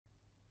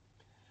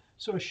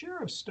So a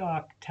share of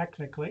stock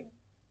technically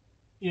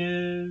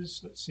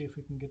is, let's see if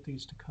we can get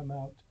these to come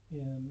out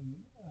in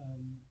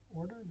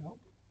order. No.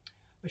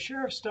 A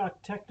share of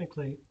stock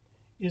technically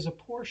is a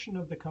portion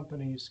of the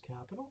company's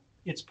capital.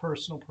 It's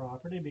personal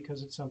property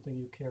because it's something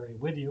you carry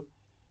with you.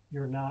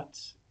 You're not,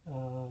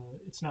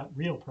 it's not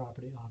real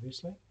property,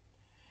 obviously.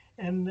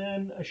 And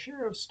then a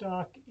share of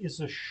stock is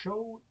a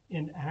show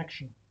in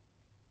action.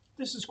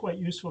 This is quite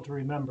useful to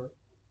remember,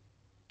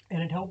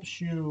 and it helps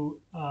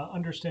you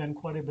understand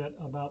quite a bit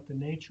about the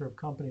nature of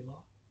company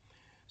law.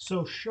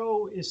 So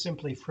show is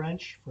simply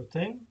French for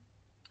thing.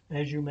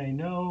 As you may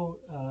know,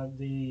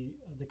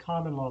 the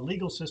common law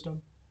legal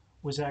system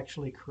was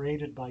actually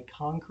created by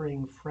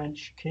conquering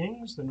French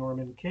kings, the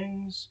Norman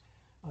kings,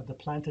 the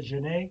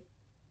Plantagenet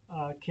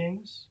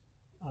kings,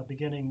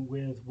 beginning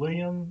with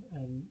William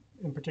and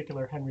in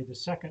particular Henry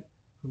II,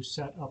 who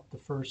set up the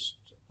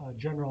first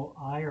general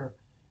ire,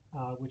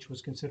 which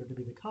was considered to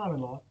be the common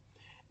law.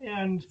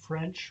 And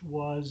French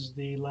was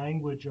the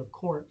language of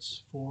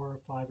courts for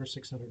 500 or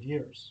 600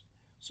 years.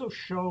 So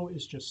show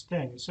is just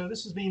thing. So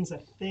this means a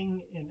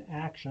thing in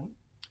action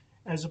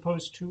as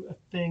opposed to a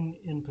thing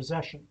in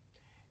possession.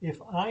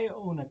 If I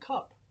own a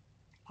cup,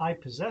 I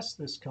possess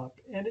this cup,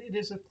 and it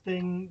is a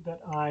thing that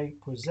I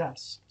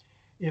possess.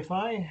 If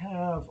I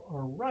have a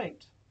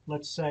right,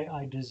 let's say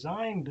I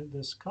designed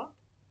this cup,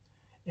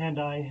 and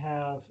I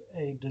have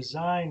a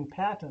design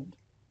patent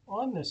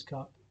on this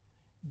cup,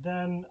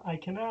 then I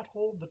cannot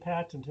hold the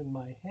patent in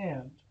my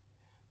hand,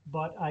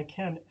 but I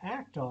can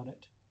act on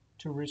it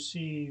to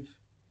receive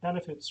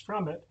benefits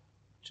from it,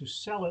 to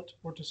sell it,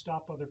 or to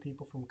stop other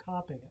people from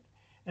copying it.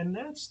 And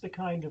that's the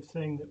kind of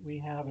thing that we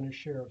have in a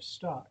share of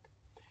stock.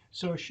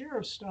 So a share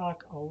of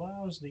stock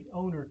allows the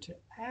owner to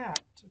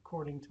act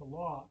according to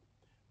law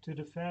to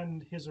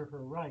defend his or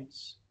her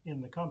rights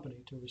in the company,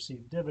 to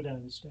receive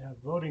dividends, to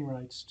have voting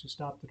rights, to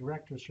stop the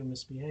directors from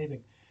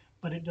misbehaving.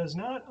 But it does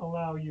not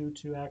allow you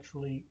to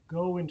actually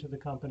go into the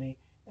company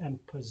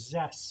and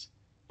possess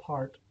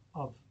part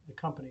of the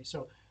company.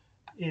 So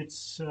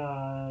it's,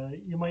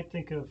 you might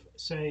think of,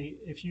 say,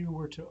 if you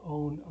were to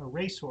own a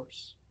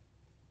racehorse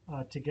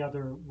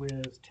together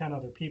with 10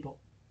 other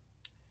people.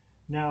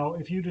 Now,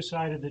 if you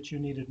decided that you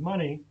needed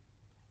money,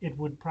 it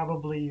would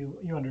probably,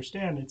 you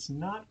understand, it's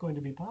not going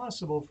to be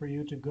possible for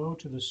you to go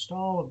to the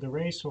stall of the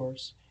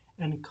racehorse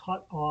and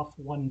cut off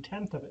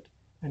 1/10 of it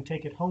and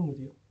take it home with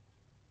you.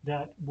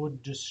 That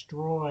would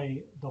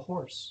destroy the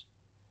horse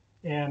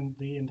and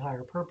the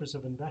entire purpose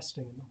of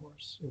investing in the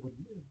horse. It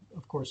would,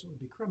 of course, it would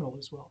be criminal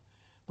as well.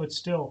 But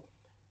still,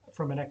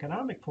 from an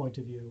economic point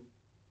of view,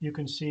 you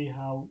can see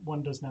how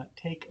one does not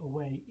take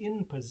away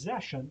in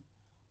possession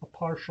a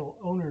partial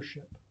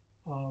ownership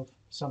of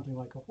something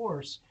like a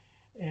horse.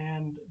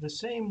 And the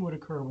same would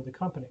occur with a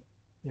company.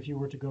 If you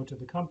were to go to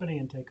the company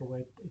and take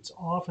away its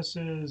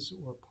offices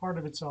or part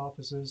of its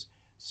offices,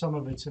 some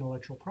of its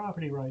intellectual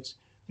property rights,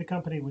 the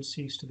company would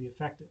cease to be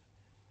effective.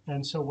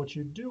 And so what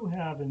you do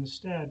have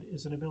instead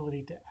is an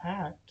ability to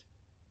act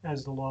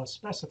as the law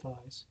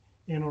specifies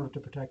in order to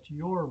protect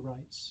your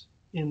rights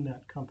in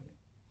that company.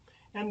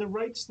 And the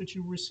rights that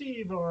you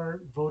receive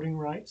are voting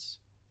rights,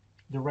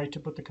 the right to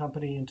put the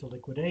company into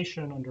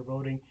liquidation under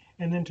voting,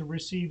 and then to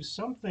receive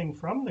something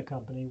from the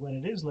company when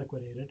it is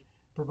liquidated,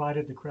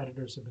 provided the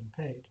creditors have been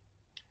paid.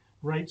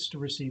 Rights to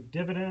receive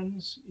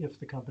dividends if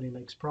the company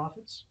makes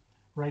profits,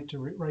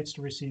 rights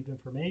to receive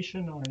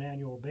information on an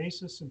annual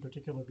basis, in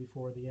particular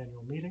before the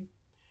annual meeting,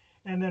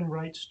 and then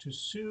rights to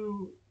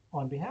sue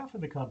on behalf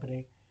of the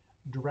company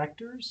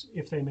directors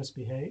if they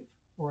misbehave,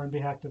 or on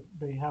behalf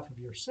of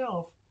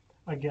yourself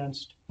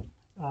against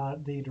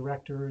the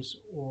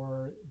directors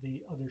or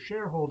the other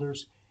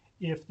shareholders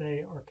if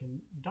they are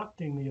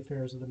conducting the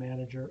affairs of the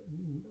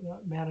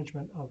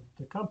management of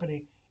the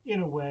company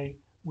in a way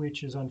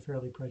which is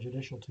unfairly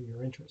prejudicial to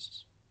your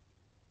interests,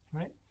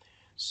 right?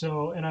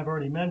 So, and I've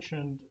already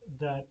mentioned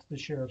that the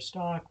share of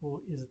stock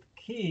is the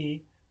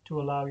key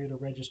to allow you to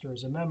register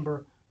as a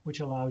member, which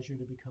allows you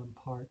to become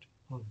part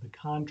of the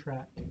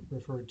contract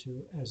referred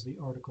to as the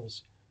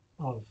Articles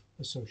of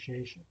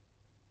Association.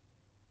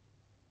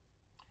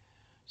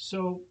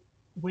 So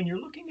when you're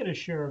looking at a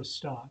share of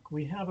stock,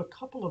 we have a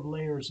couple of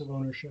layers of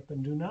ownership,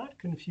 and do not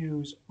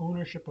confuse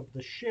ownership of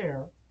the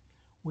share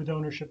with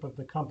ownership of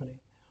the company.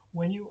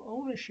 When you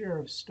own a share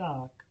of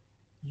stock,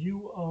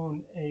 you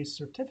own a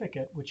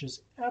certificate, which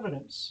is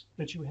evidence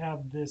that you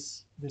have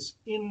this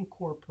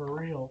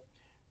incorporeal,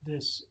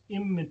 this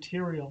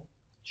immaterial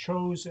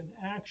chosen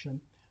action,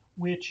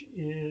 which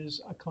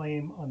is a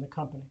claim on the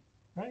company,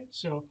 right?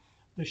 So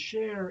the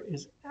share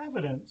is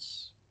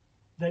evidence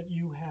that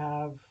you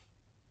have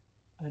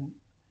a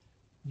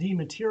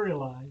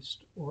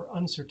dematerialized or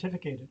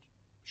uncertificated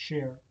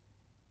share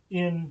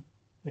in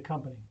the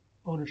company,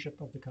 ownership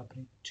of the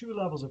company. Two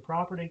levels of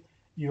property.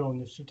 You own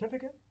the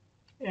certificate,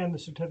 and the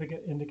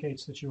certificate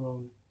indicates that you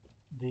own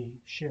the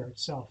share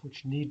itself,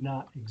 which need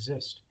not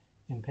exist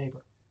in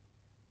paper.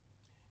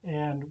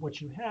 And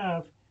what you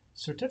have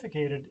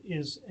certificated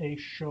is a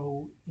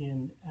show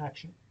in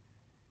action.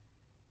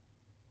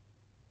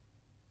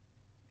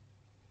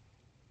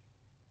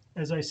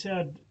 As I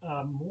said,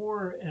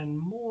 more and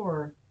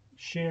more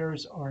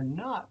shares are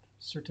not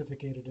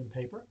certificated in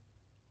paper,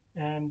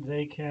 and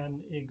they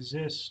can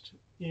exist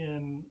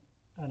in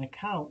an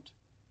account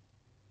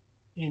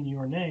in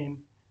your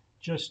name,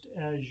 just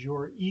as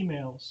your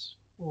emails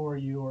or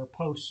your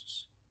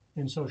posts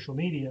in social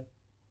media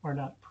are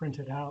not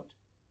printed out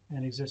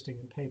and existing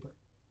in paper,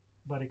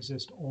 but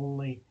exist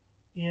only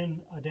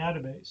in a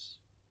database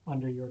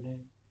under your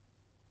name.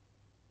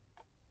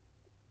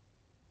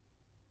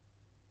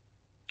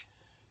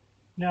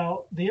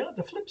 Now,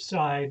 the flip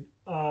side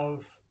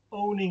of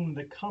owning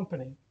the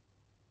company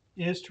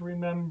is to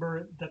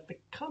remember that the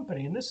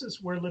company, and this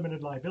is where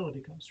limited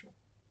liability comes from,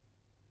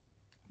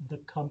 the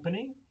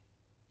company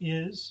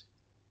is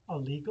a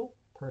legal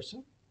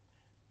person.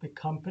 The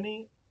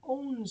company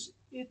owns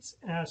its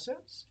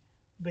assets.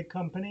 The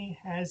company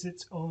has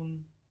its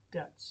own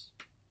debts.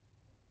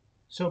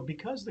 So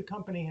because the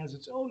company has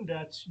its own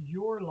debts,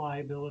 your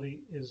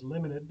liability is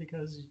limited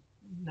because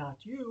not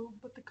you,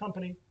 but the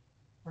company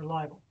are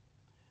liable.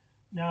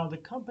 Now, the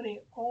company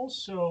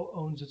also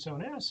owns its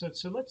own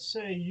assets. So let's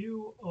say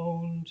you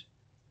owned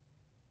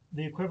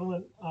the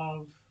equivalent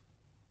of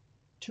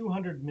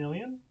 200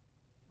 million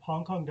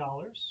Hong Kong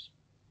dollars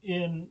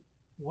in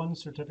one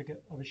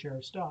certificate of a share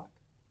of stock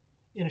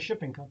in a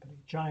shipping company,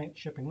 Giant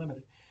Shipping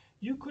Limited.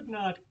 You could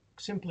not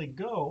simply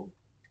go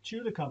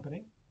to the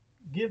company,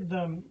 give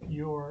them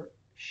your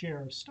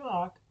share of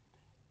stock,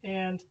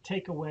 and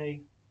take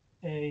away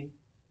a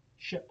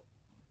ship.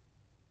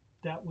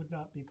 That would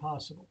not be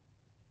possible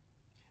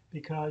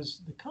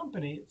because the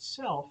company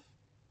itself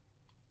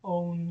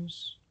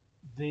owns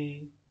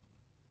the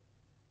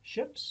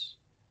ships,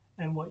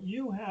 and what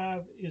you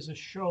have is a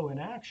show in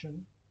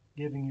action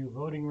giving you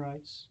voting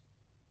rights,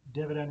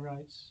 dividend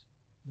rights,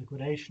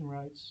 liquidation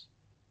rights,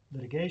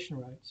 litigation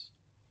rights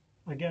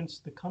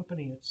against the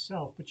company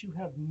itself, but you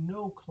have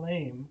no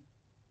claim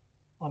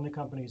on the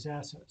company's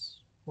assets,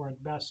 or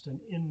at best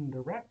an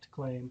indirect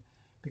claim,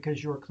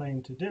 because your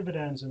claim to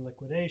dividends and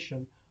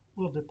liquidation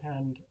will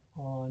depend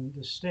on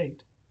the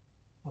state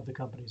of the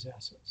company's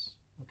assets.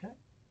 Okay?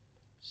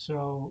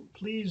 So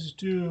please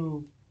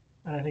do,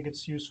 and I think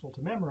it's useful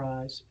to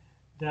memorize,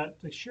 that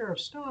the share of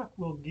stock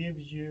will give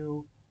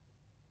you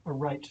a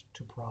right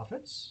to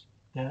profits.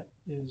 That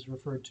is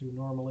referred to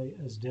normally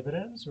as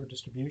dividends or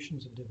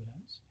distributions of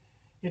dividends.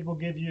 It will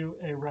give you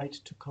a right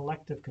to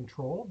collective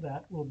control.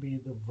 That will be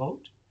the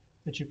vote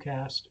that you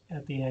cast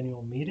at the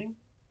annual meeting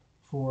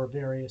for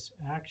various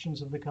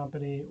actions of the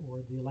company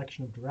or the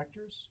election of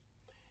directors.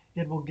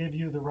 It will give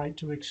you the right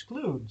to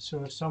exclude.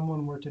 So if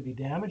someone were to be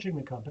damaging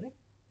the company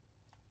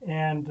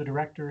and the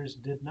directors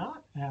did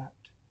not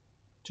act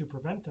to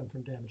prevent them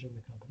from damaging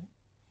the company,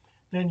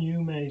 then you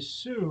may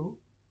sue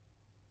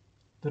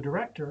the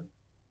director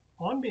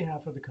on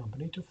behalf of the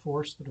company to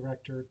force the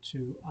director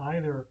to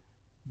either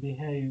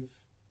behave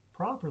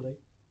properly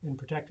in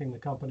protecting the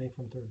company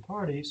from third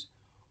parties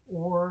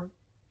or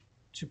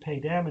to pay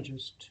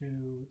damages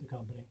to the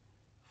company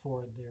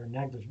for their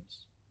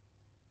negligence.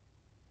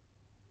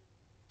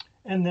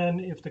 And then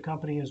if the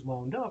company is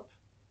wound up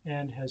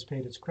and has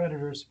paid its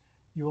creditors,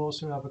 you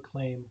also have a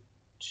claim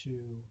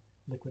to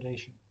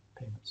liquidation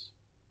payments.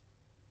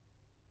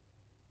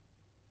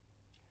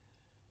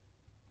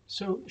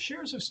 So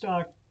shares of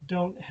stock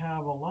don't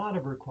have a lot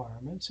of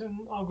requirements,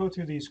 and I'll go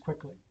through these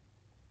quickly.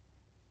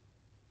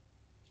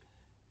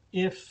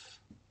 If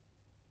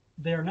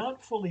they're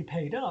not fully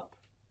paid up,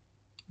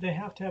 they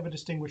have to have a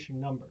distinguishing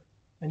number,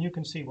 and you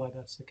can see why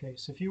that's the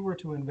case. If you were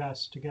to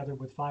invest together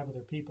with 5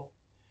 other people,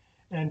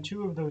 and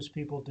 2 of those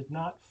people did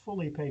not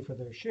fully pay for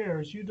their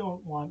shares, you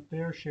don't want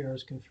their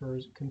shares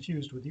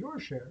confused with your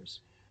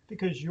shares,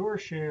 because your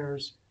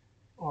shares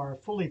are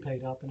fully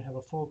paid up and have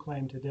a full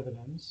claim to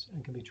dividends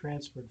and can be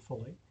transferred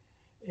fully.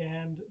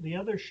 And the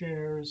other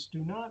shares do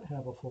not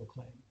have a full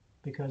claim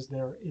because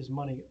there is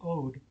money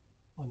owed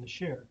on the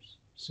shares.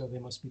 So they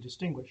must be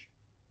distinguished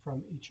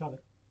from each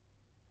other.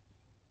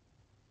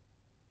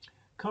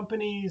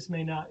 Companies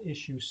may not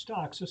issue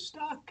stock. So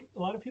stock, a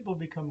lot of people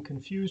become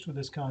confused with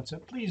this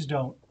concept. Please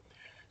don't.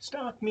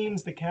 Stock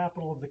means the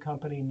capital of the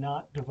company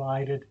not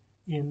divided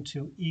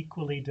into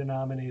equally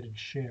denominated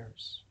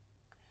shares.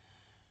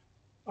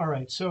 All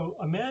right, so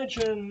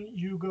imagine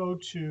you go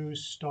to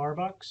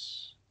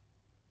Starbucks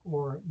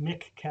or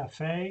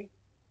McCafe,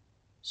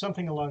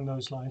 something along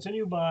those lines, and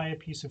you buy a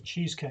piece of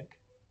cheesecake.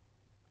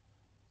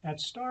 At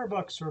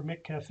Starbucks or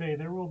McCafe,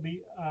 there will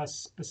be a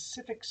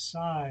specific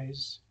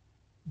size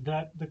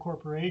that the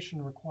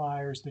corporation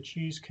requires the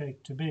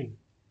cheesecake to be.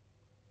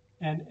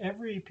 And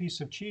every piece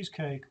of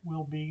cheesecake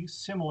will be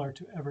similar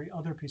to every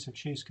other piece of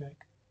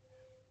cheesecake.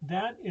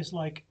 That is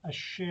like a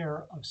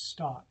share of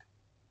stock.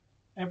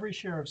 Every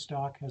share of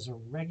stock has a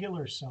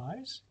regular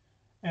size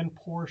and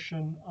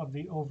portion of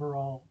the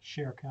overall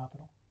share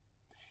capital.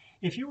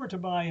 If you were to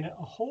buy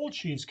a whole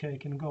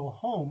cheesecake and go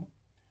home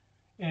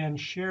and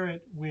share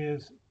it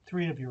with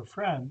 3 of your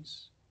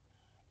friends,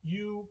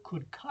 you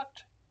could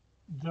cut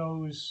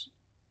those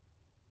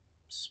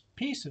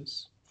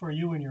pieces for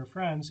you and your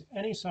friends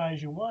any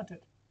size you wanted.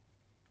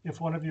 If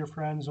one of your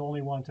friends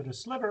only wanted a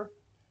sliver,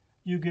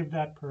 you give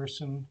that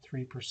person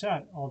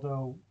 3%,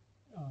 although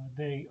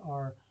they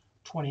are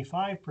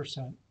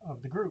 25%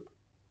 of the group.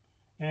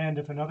 And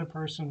if another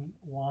person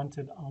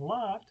wanted a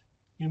lot,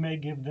 you may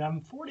give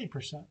them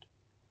 40%,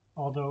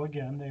 although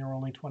again, they are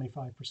only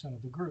 25%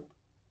 of the group.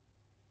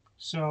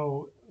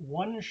 So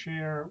one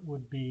share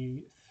would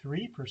be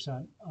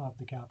 3% of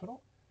the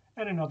capital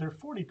and another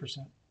 40%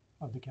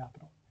 of the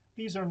capital.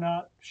 These are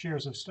not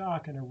shares of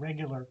stock in a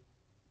regular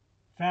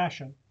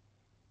fashion.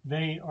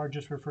 They are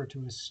just referred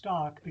to as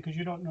stock because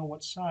you don't know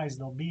what size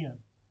they'll be in.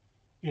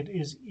 It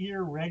is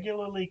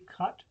irregularly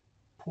cut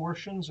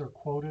portions or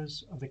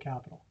quotas of the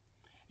capital.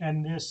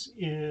 And this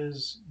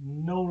is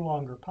no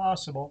longer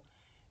possible.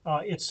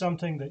 It's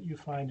something that you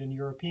find in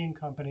European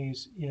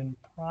companies, in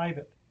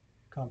private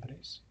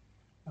companies,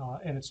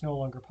 and it's no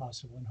longer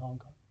possible in Hong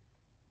Kong.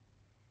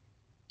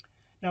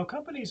 Now,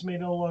 companies may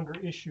no longer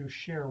issue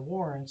share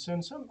warrants,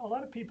 and a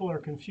lot of people are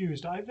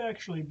confused. I've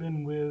actually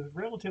been with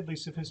relatively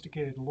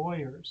sophisticated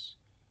lawyers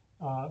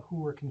who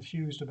were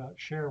confused about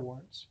share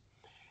warrants.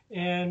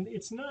 And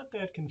it's not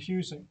that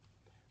confusing.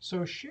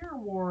 So share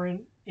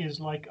warrant is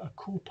like a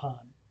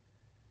coupon.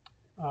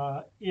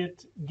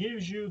 It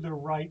gives you the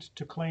right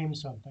to claim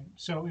something.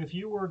 So if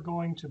you were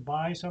going to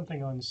buy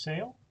something on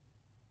sale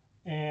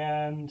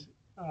and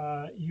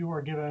you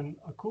are given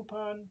a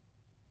coupon,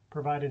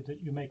 provided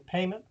that you make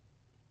payment,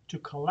 to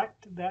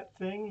collect that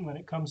thing when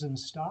it comes in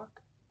stock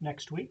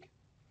next week,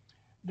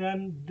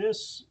 then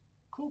this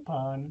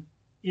coupon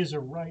is a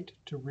right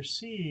to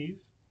receive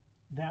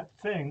that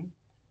thing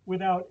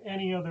without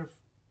any other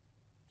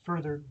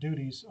further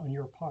duties on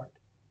your part.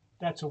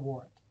 That's a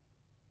warrant.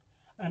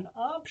 An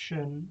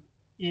option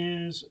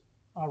is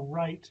a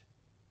right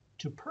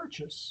to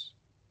purchase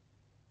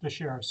the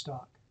share of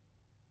stock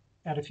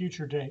at a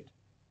future date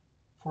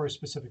for a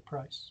specific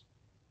price.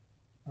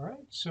 All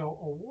right, so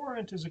a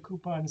warrant is a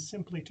coupon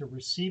simply to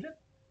receive it,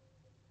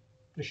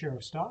 the share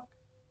of stock,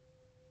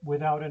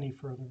 without any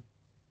further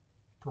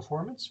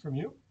performance from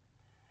you.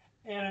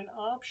 And an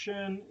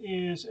option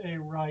is a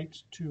right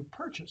to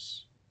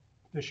purchase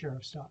the share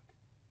of stock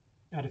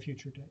at a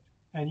future date,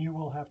 and you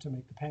will have to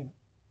make the payment.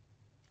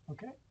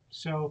 Okay,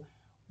 so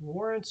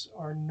warrants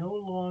are no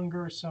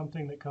longer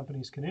something that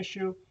companies can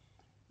issue.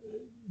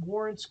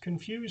 Warrants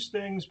confuse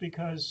things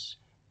because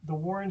the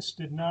warrants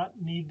did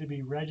not need to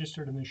be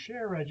registered in the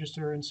share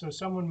register, and so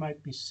someone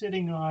might be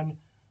sitting on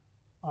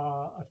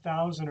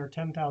 1,000 or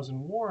 10,000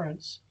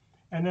 warrants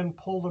and then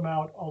pull them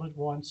out all at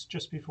once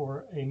just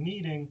before a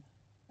meeting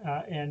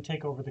and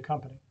take over the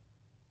company,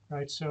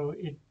 right? So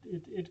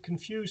it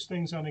confused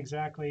things on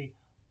exactly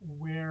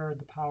where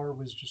the power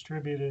was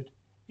distributed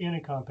in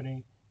a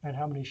company and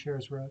how many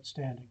shares were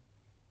outstanding.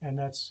 And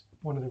that's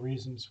one of the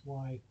reasons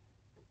why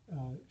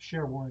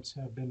share warrants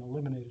have been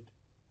eliminated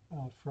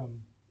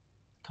from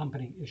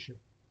company issue.